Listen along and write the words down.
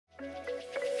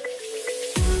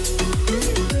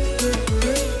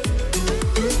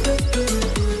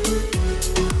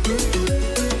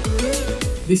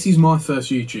This is my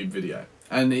first YouTube video,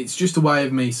 and it's just a way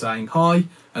of me saying hi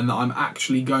and that I'm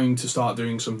actually going to start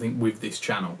doing something with this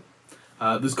channel.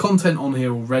 There's content on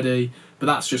here already, but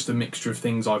that's just a mixture of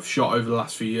things I've shot over the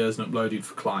last few years and uploaded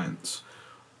for clients.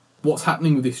 What's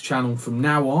happening with this channel from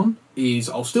now on is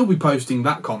I'll still be posting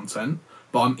that content,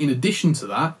 but in addition to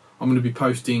that, I'm going to be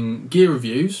posting gear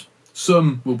reviews,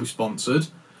 some will be sponsored,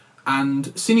 and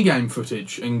Cinegame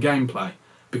footage and gameplay,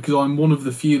 because I'm one of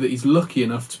the few that is lucky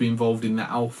enough to be involved in the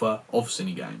alpha of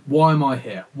Cinegame. Why am I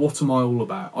here? What am I all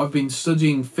about? I've been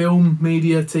studying film,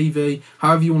 media, TV,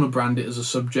 however you want to brand it as a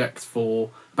subject,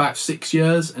 for about 6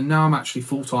 years, and now I'm actually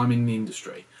full-time in the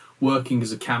industry, working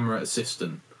as a camera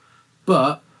assistant.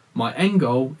 But my end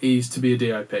goal is to be a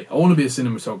DOP. I want to be a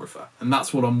cinematographer, and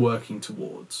that's what I'm working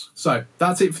towards. So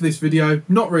that's it for this video.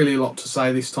 Not really a lot to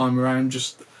say this time around,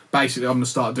 just basically I'm going to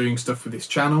start doing stuff with this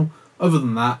channel. Other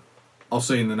than that, I'll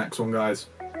see you in the next one, guys.